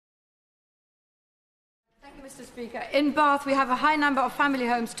Mr. Speaker. In Bath, we have a high number of family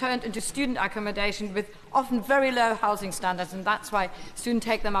homes turned into student accommodation with often very low housing standards, and that's why students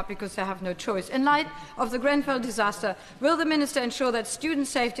take them up, because they have no choice. In light of the Grenfell disaster, will the Minister ensure that student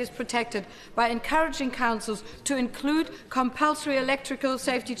safety is protected by encouraging councils to include compulsory electrical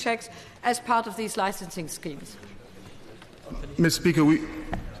safety checks as part of these licensing schemes? Mr.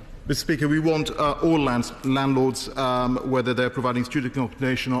 Speaker, we want all landlords, whether they're providing student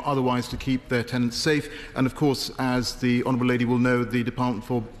accommodation or otherwise, to keep their tenants safe. And of course, as the Honourable Lady will know, the Department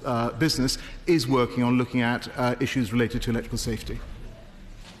for Business is working on looking at issues related to electrical safety.